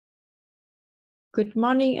Good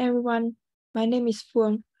morning, everyone. My name is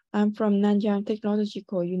Phuong. I'm from Nanyang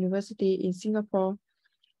Technological University in Singapore.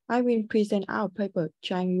 I will present our paper,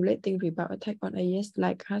 Triangulating Rebound Attack on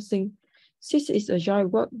AES-like hashing. This is a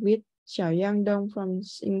joint work with Xiaoyang from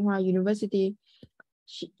Tsinghua University,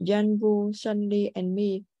 Jian, Shun, and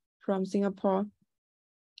me from Singapore.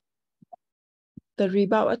 The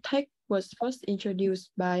rebound attack was first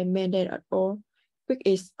introduced by Mendel et al., which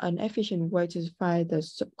is an efficient way to find the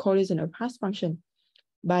collision of hash function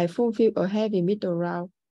by fulfill a heavy middle route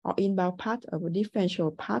or inbound path of a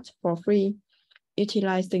differential path for free,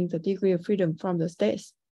 utilizing the degree of freedom from the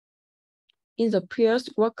states. In the previous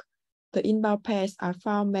work, the inbound pairs are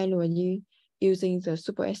found manually using the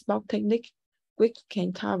super S-box technique, which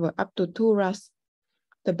can cover up to 2 routes.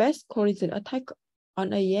 The best collision attack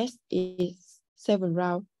on AES is 7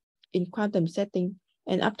 rounds in quantum setting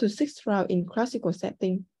and up to 6 rounds in classical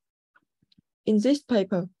setting. In this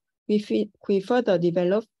paper, we further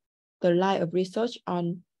develop the line of research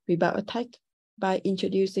on rebound attack by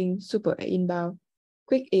introducing super inbound,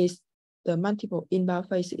 which is the multiple inbound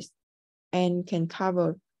phases and can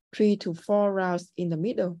cover 3 to 4 rounds in the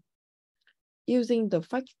middle. Using the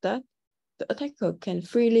fact that the attacker can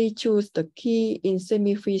freely choose the key in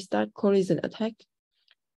semi-free start collision attack,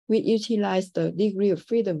 we utilize the degree of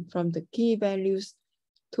freedom from the key values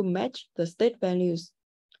to match the state values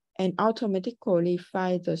and automatically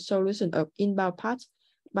find the solution of inbound paths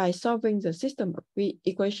by solving the system of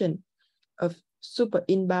equation of super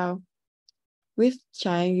inbound with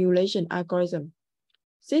triangulation algorithm.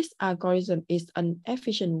 This algorithm is an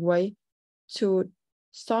efficient way to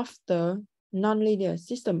solve the nonlinear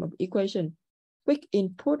system of equation, which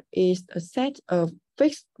input is a set of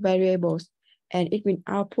fixed variables and it will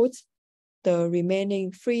output the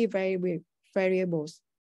remaining free variables.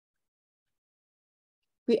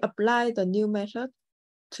 We apply the new method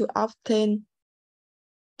to obtain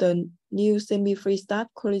the new semi-free start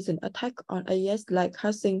collision attack on AES-like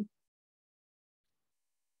hashing,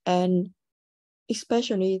 and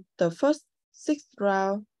especially the first 6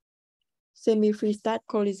 round semi-free start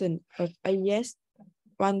collision of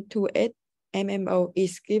AES-128 MMO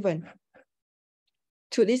is given.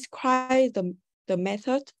 To describe the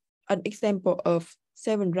method, an example of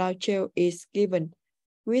 7 round chain is given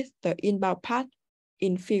with the inbound path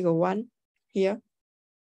in figure 1 here.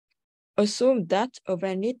 Assume that a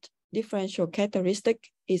valid differential characteristic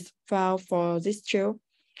is found for this chain.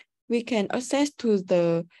 We can access to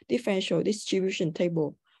the differential distribution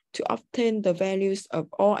table to obtain the values of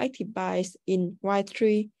all active bytes in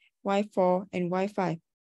Y3, Y4, and Y5.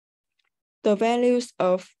 The values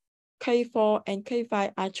of K4 and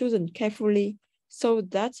K5 are chosen carefully so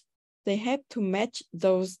that they have to match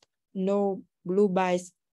those no blue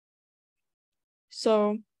bytes.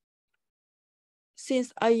 So,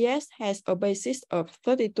 since AES has a basis of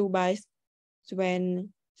 32 bytes, when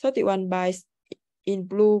 31 bytes in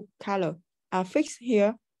blue color are fixed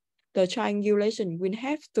here, the triangulation will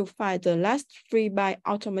have to find the last 3 bytes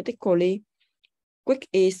automatically, which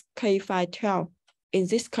is K512 in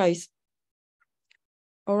this case.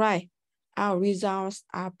 All right, our results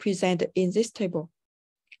are presented in this table.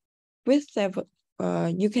 With several,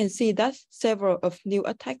 you can see that several of new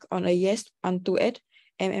attacks on AES-128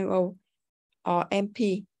 MMO or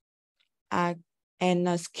MP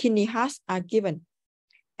and skinny hash are given.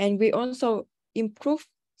 And we also improve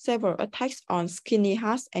several attacks on skinny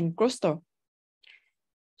hash and cluster.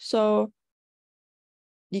 So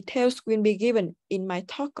details will be given in my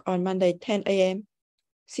talk on Monday, 10 a.m.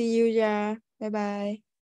 See you, yeah. Bye-bye.